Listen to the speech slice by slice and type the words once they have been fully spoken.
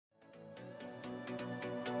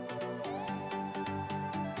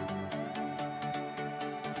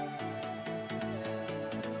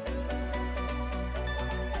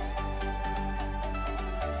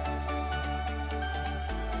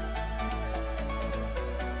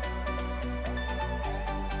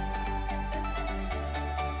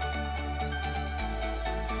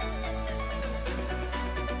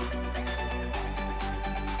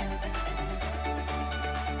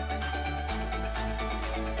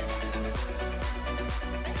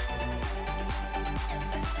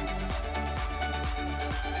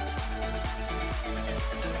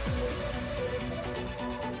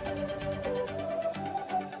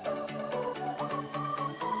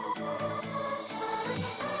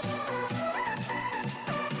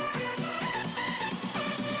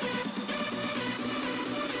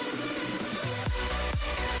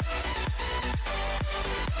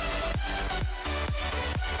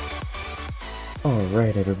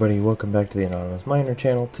Alright everybody, welcome back to the Anonymous Miner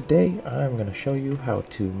channel. Today I'm going to show you how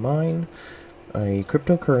to mine a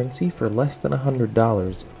cryptocurrency for less than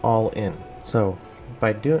 $100 all in. So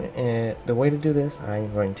by doing it, the way to do this,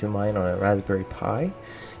 I'm going to mine on a Raspberry Pi.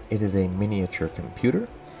 It is a miniature computer.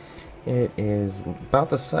 It is about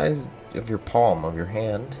the size of your palm of your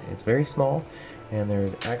hand. It's very small, and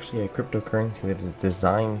there's actually a cryptocurrency that is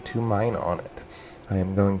designed to mine on it. I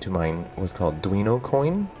am going to mine what's called Duino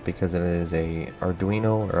coin because it is a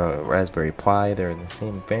Arduino or a Raspberry Pi. They're in the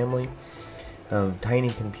same family of tiny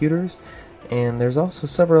computers, and there's also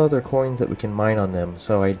several other coins that we can mine on them.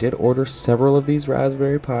 So I did order several of these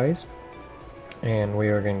Raspberry Pis, and we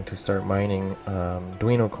are going to start mining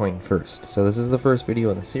Duino coin first. So this is the first video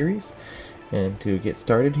in the series, and to get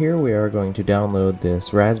started here we are going to download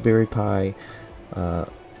this Raspberry Pi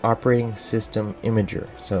operating system imager.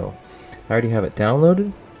 So I already have it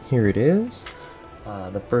downloaded. Here it is.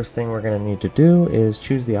 The first thing we're going to need to do is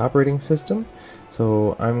choose the operating system.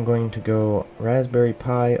 So I'm going to go Raspberry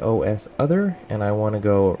Pi OS Other, and I want to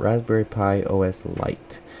go Raspberry Pi OS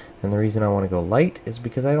Lite. And the reason I want to go Lite is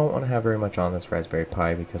because I don't want to have very much on this Raspberry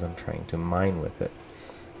Pi because I'm trying to mine with it.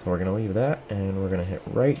 So we're going to leave that, and we're going to hit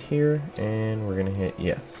right here, and we're going to hit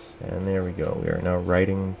yes. And there we go. We are now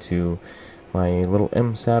writing to my little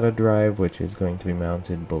mSATA drive, which is going to be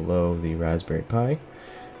mounted below the Raspberry Pi.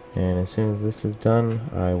 And as soon as this is done,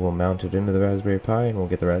 I will mount it into the Raspberry Pi, and we'll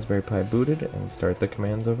get the Raspberry Pi booted and start the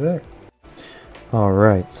commands over there.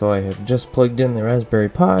 Alright, so I have just plugged in the Raspberry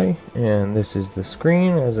Pi, and this is the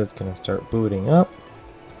screen as it's going to start booting up.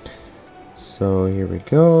 So here we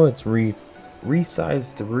go. It's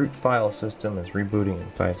resized the root file system is rebooting in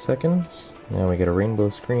 5 seconds. Now we get a rainbow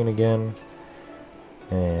screen again,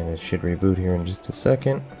 and it should reboot here in just a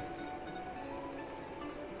second.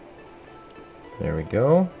 There we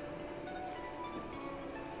go.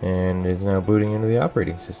 And it is now booting into the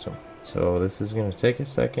operating system. So this is going to take a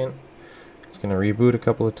second. It's going to reboot a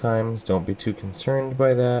couple of times. Don't be too concerned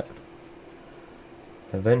by that.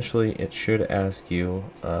 Eventually it should ask you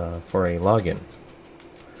for a login.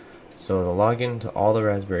 So the login to all the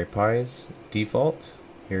Raspberry Pis, default,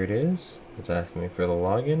 here it is. It's asking me for the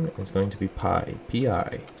login. It's going to be Pi,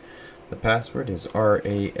 P-I. The password is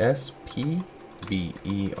R-A-S-P-B-E-R-R-Y,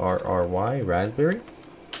 Raspberry.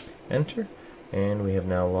 Enter. And we have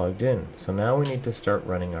now logged in. So now we need to start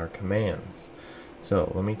running our commands. So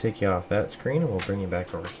let me take you off that screen, and we'll bring you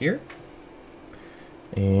back over here.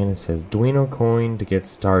 And it says Duino coin to get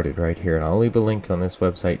started right here. And I'll leave a link on this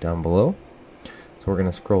website down below. So we're going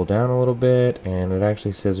to scroll down a little bit, and it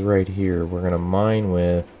actually says right here we're going to mine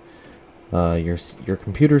with your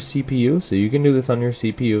computer CPU. So you can do this on your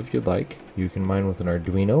CPU if you'd like. You can mine with an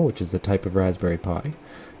Arduino, which is a type of Raspberry Pi.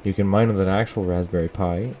 You can mine with an actual Raspberry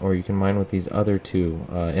Pi, or you can mine with these other two,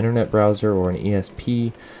 internet browser or an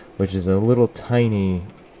ESP, which is a little tiny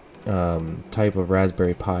type of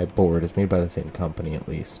Raspberry Pi board. It's made by the same company at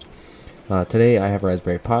least. Today I have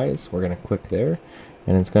Raspberry Pis. We're going to click there,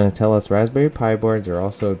 and it's going to tell us Raspberry Pi boards are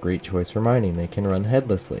also a great choice for mining. They can run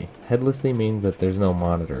headlessly. Headlessly means that there's no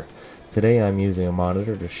monitor. Today I'm using a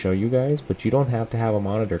monitor to show you guys, but you don't have to have a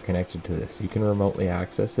monitor connected to this. You can remotely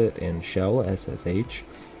access it in shell SSH,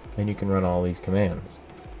 and you can run all these commands.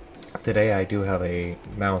 Today I do have a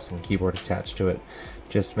mouse and keyboard attached to it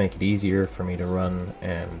just to make it easier for me to run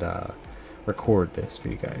and record this for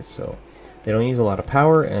you guys. So they don't use a lot of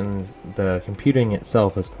power, and the computing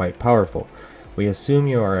itself is quite powerful. We assume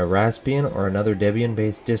you are a Raspbian or another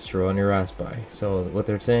Debian-based distro on your Raspberry. So what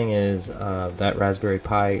they're saying is that Raspberry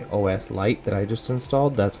Pi OS Lite that I just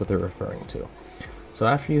installed, that's what they're referring to. So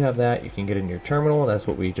after you have that, you can get into your terminal. That's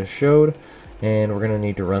what we just showed. And we're going to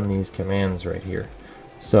need to run these commands right here.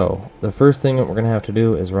 So the first thing that we're going to have to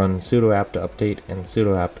do is run sudo apt update and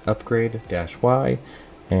sudo apt upgrade -y.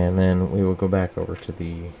 And then we will go back over to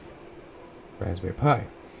the Raspberry Pi.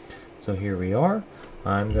 So here we are.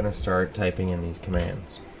 I'm going to start typing in these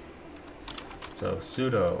commands. So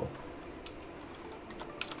sudo,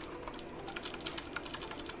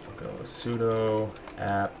 we'll go sudo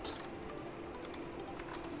apt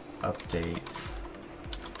update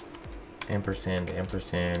ampersand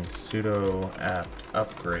sudo apt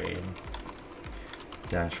upgrade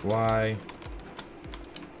 -y,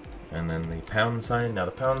 and then the pound sign. Now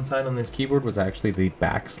the pound sign on this keyboard was actually the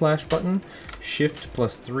backslash button. Shift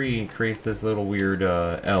 +3 creates this little weird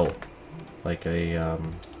L, like a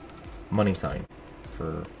money sign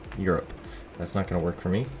for Europe. That's not going to work for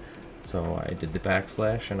me. So I did the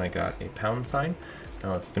backslash and I got a pound sign.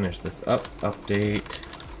 Now let's finish this up. Update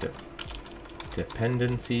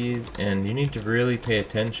dependencies, and you need to really pay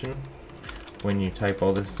attention when you type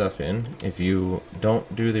all this stuff in, if you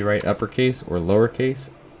don't do the right uppercase or lowercase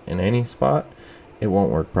in any spot, it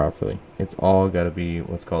won't work properly. It's all got to be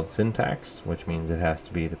what's called syntax, which means it has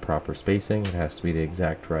to be the proper spacing, it has to be the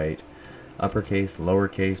exact right uppercase,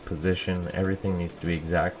 lowercase, position, everything needs to be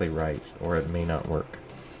exactly right or it may not work.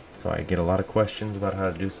 So I get a lot of questions about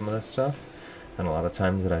how to do some of this stuff, and a lot of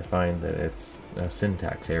times that I find that it's a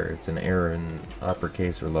syntax error. It's an error in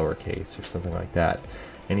uppercase or lowercase or something like that.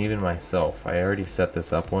 And even myself, I already set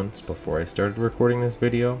this up once before I started recording this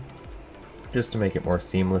video, just to make it more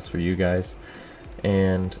seamless for you guys.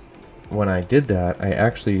 And when I did that, I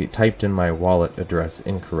actually typed in my wallet address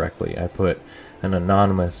incorrectly. I put an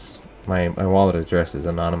anonymous, my wallet address is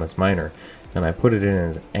anonymous miner, and I put it in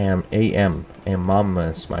as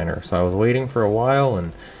anonymous miner. So I was waiting for a while,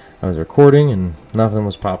 and I was recording, and nothing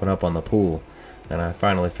was popping up on the pool. And I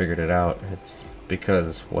finally figured it out. It's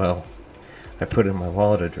because, well, I put in my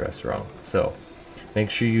wallet address wrong. So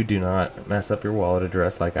make sure you do not mess up your wallet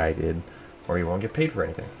address like I did, or you won't get paid for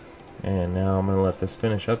anything. And now I'm going to let this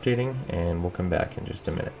finish updating, and we'll come back in just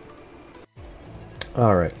a minute.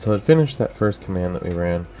 Alright, so it finished that first command that we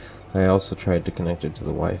ran. I also tried to connect it to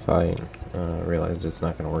the Wi-Fi and realized it's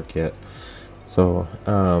not going to work yet. So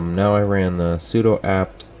now I ran the sudo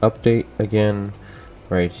apt update again.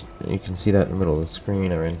 Right, you can see that in the middle of the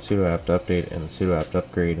screen. I ran sudo apt update and sudo apt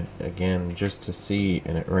upgrade again just to see,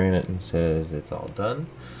 and it ran it and says it's all done.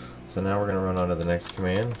 So now we're going to run on to the next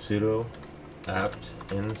command, sudo apt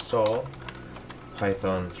install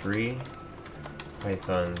python3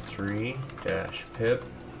 -pip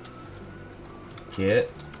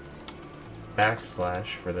git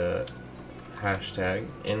 / for the hashtag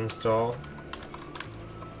install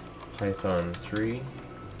python3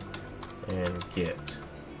 and git.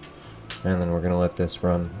 And then we're going to let this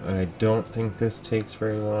run. I don't think this takes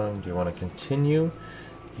very long. Do you want to continue?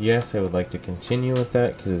 Yes, I would like to continue with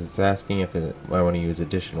that because it's asking if I want to use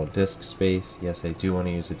additional disk space. Yes, I do want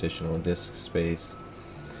to use additional disk space.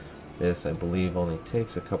 This, I believe, only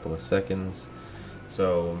takes a couple of seconds.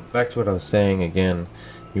 So back to what I was saying again,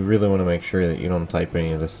 you really want to make sure that you don't type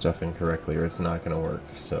any of this stuff incorrectly or it's not going to work.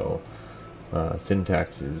 So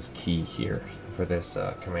syntax is key here for this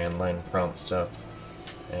command line prompt stuff,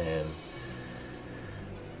 and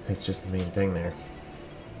it's just the main thing there.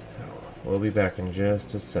 So we'll be back in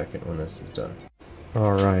just a second when this is done.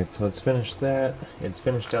 Alright, so it's finished that. It's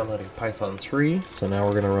finished downloading Python 3. So now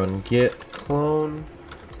we're going to run Git Clone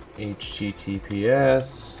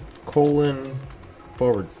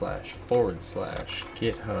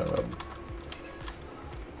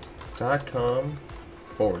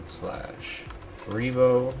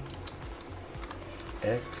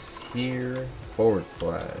x here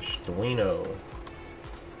 /Duino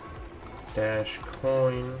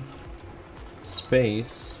 -coin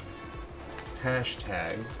space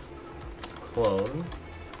hashtag clone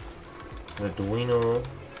the Duino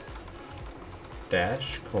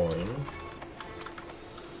 -coin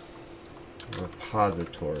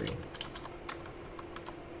repository.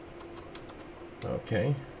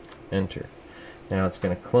 Okay, enter. Now it's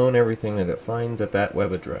going to clone everything that it finds at that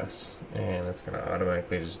web address, and it's going to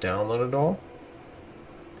automatically just download it all.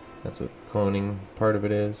 That's what the cloning part of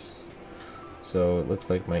it is. So it looks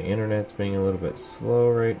like my internet's being a little bit slow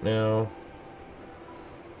right now.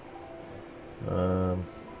 So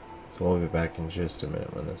we'll be back in just a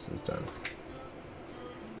minute when this is done.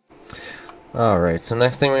 Alright, so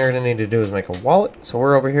next thing we're going to need to do is make a wallet. So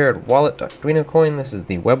we're over here at wallet.duinocoin. This is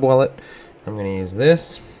the web wallet. I'm going to use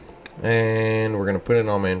this, and we're going to put in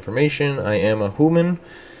all my information. I am a human.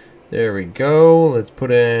 There we go. Let's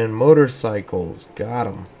put in motorcycles. Got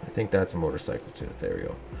them. I think that's a motorcycle too. There we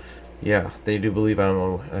go. Yeah, they do believe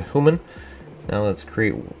I'm a human. Now let's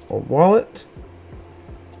create a wallet.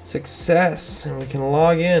 Success, and we can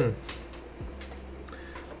log in.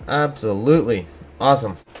 Absolutely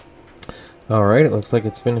awesome. Alright, it looks like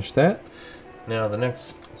it's finished that. Now the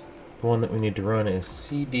next one that we need to run is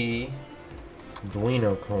cd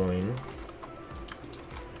Duino coin,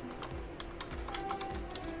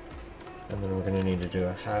 and then we're going to need to do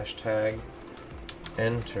a hashtag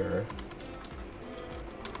enter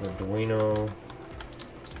the Duino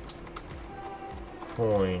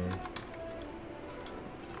coin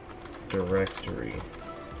directory.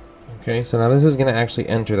 Okay, so now this is going to actually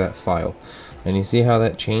enter that file. And you see how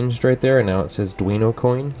that changed right there, and now it says Duino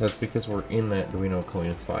coin? That's because we're in that Duino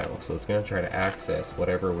coin file. So it's going to try to access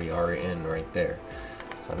whatever we are in right there.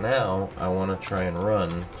 So now I want to try and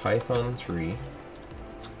run Python 3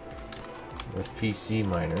 with PC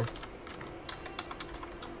Miner.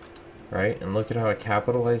 Right? And look at how I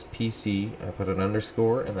capitalized PC, I put an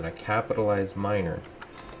underscore, and then I capitalized Miner.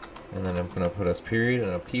 and then I'm going to put a period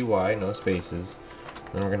and a py, no spaces.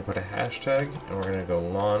 Then we're going to put a hashtag, and we're going to go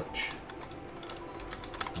launch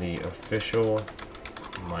the official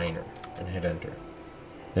miner and hit enter.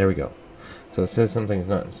 There we go. So it says something's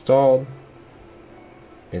not installed.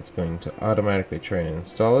 It's going to automatically try and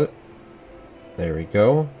install it. There we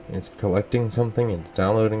go. It's collecting something, it's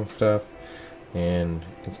downloading stuff, and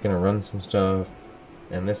it's going to run some stuff.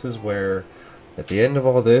 And this is where, at the end of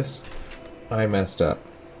all this, I messed up.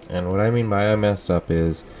 And what I mean by I messed up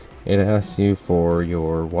is, it asks you for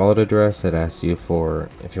your wallet address, it asks you for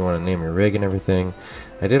if you want to name your rig and everything.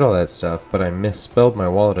 I did all that stuff, but I misspelled my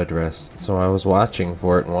wallet address, so I was watching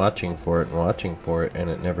for it and watching for it and watching for it,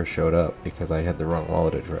 and it never showed up because I had the wrong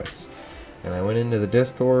wallet address. And I went into the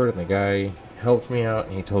Discord, and the guy helped me out,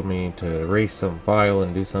 and he told me to erase some file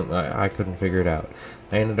and do something. I couldn't figure it out.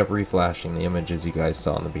 I ended up reflashing the images you guys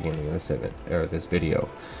saw in the beginning of this event, or this video.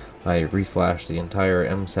 I reflashed the entire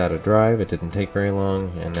mSATA drive. It didn't take very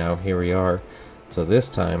long, and now here we are. So this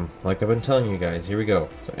time, like I've been telling you guys, here we go.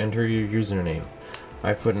 So enter your username.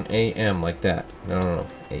 I put an AM like that. No.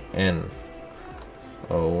 A-N-O-M.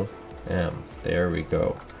 There we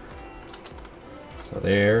go. So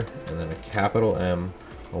there, and then a capital M,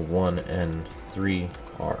 a 1 N, 3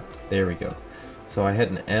 R. There we go. So I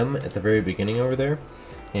had an M at the very beginning over there,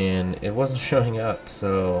 and it wasn't showing up,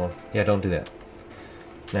 so yeah, don't do that.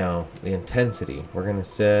 Now, the intensity. We're going to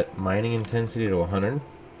set mining intensity to 100,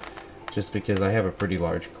 just because I have a pretty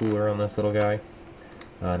large cooler on this little guy.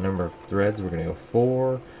 Number of threads, we're going to go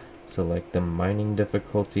 4. Select the mining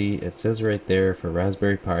difficulty. It says right there for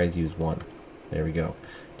Raspberry Pis, use 1. There we go.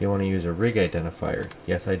 Do you want to use a rig identifier?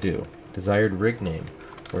 Yes, I do. Desired rig name.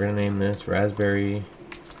 We're going to name this Raspberry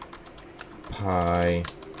Pi4.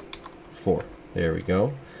 There we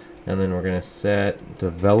go. And then we're going to set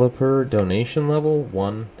developer donation level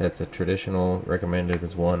 1. That's a traditional, recommended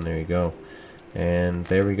is 1. There you go. And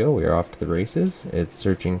there we go. We are off to the races. It's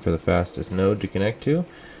searching for the fastest node to connect to.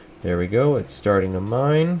 There we go. It's starting to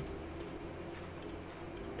mine.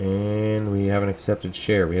 And we have an accepted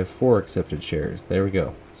share. We have 4 accepted shares. There we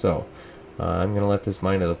go. So I'm going to let this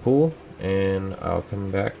mine to the pool, and I'll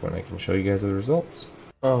come back when I can show you guys the results.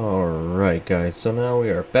 Alright guys, so now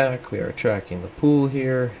we are back. We are tracking the pool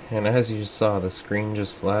here, and as you just saw, the screen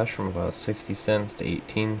just flashed from about 60 cents to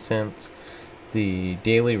 18 cents. The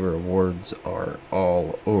daily rewards are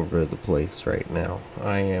all over the place right now.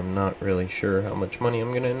 I am not really sure how much money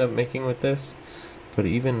I'm going to end up making with this, but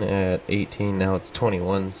even at 18, now it's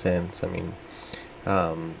 21 cents. I mean,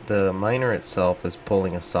 the miner itself is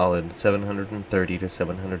pulling a solid 730 to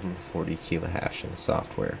 740 kilohash in the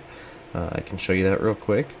software. I can show you that real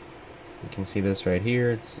quick. You can see this right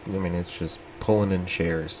here. It's just pulling in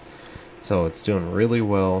shares, so it's doing really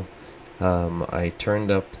well. I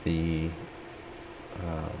turned up the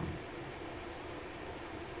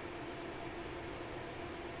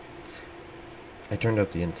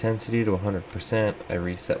intensity to 100%. I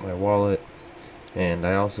reset my wallet, and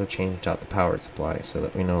I also changed out the power supply so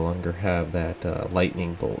that we no longer have that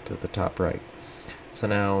lightning bolt at the top right. So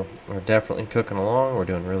now we're definitely cooking along. We're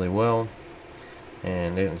doing really well,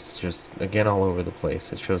 and it's just again all over the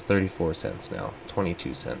place. It shows 34 cents now,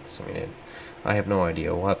 22 cents. I mean, I have no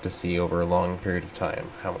idea. We'll have to see over a long period of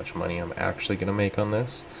time how much money I'm actually going to make on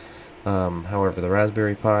this. However, the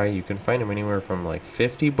Raspberry Pi, you can find them anywhere from like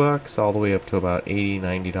 $50 all the way up to about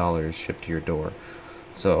 $80–90 shipped to your door.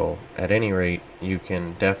 So at any rate, you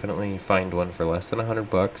can definitely find one for less than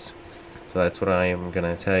 $100. So that's what I am going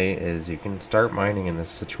to tell you, is you can start mining in this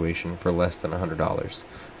situation for less than $100.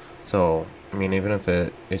 So, I mean, even if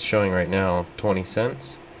it's showing right now 20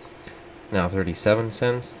 cents, now 37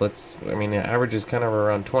 cents, I mean, the average is kind of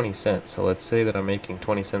around 20 cents. So let's say that I'm making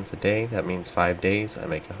 20 cents a day. That means 5 days I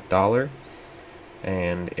make $1.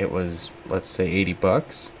 And it was, let's say,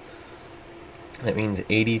 $80. That means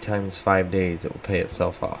 80 times 5 days it will pay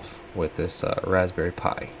itself off with this Raspberry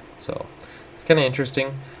Pi. So it's kind of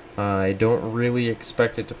interesting. I don't really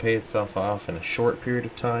expect it to pay itself off in a short period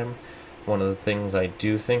of time. One of the things I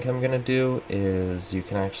do think I'm going to do is you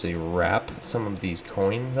can actually wrap some of these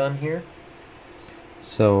coins on here.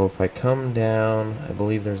 So if I come down, I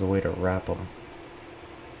believe there's a way to wrap them.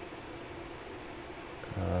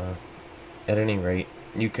 At any rate,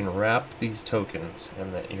 you can wrap these tokens,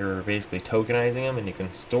 and that you're basically tokenizing them, and you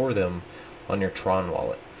can store them on your Tron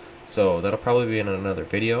wallet. So that'll probably be in another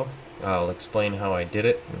video. I'll explain how I did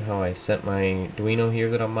it and how I set my Duino here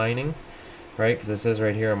that I'm mining, right? Because it says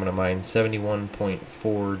right here I'm going to mine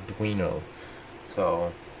 71.4 Duino.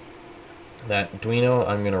 So that Duino,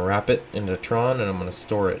 I'm going to wrap it into Tron, and I'm going to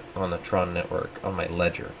store it on the Tron network on my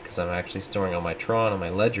ledger, because I'm actually storing on my Tron on my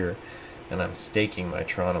ledger, and I'm staking my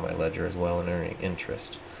Tron on my ledger as well and earning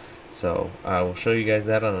interest. So I will show you guys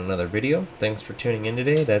that on another video. Thanks for tuning in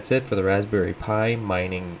today. That's it for the Raspberry Pi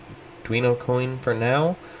mining Duino coin for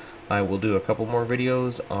now. I will do a couple more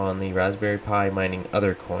videos on the Raspberry Pi mining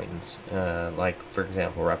other coins, like for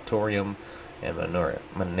example Raptorium and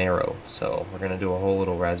Monero. So we're going to do a whole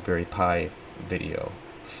little Raspberry Pi video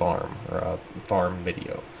farm, or a farm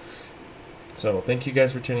video. So thank you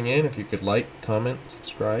guys for tuning in. If you could like, comment,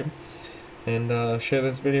 subscribe, and share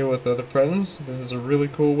this video with other friends. This is a really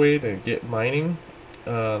cool way to get mining.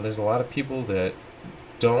 There's a lot of people that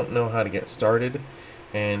don't know how to get started,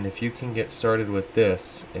 and if you can get started with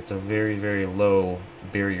this, it's a very, very low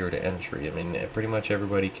barrier to entry. I mean, pretty much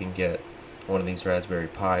everybody can get one of these Raspberry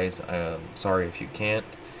Pis. I'm sorry if you can't,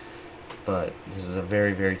 but this is a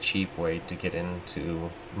very, very cheap way to get into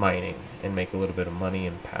mining and make a little bit of money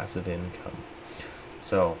and passive income.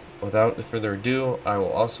 So without further ado, I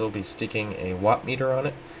will also be sticking a watt meter on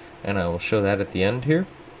it, and I will show that at the end here,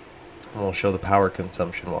 and we'll show the power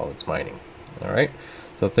consumption while it's mining. Alright,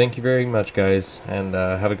 so thank you very much guys, and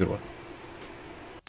have a good one.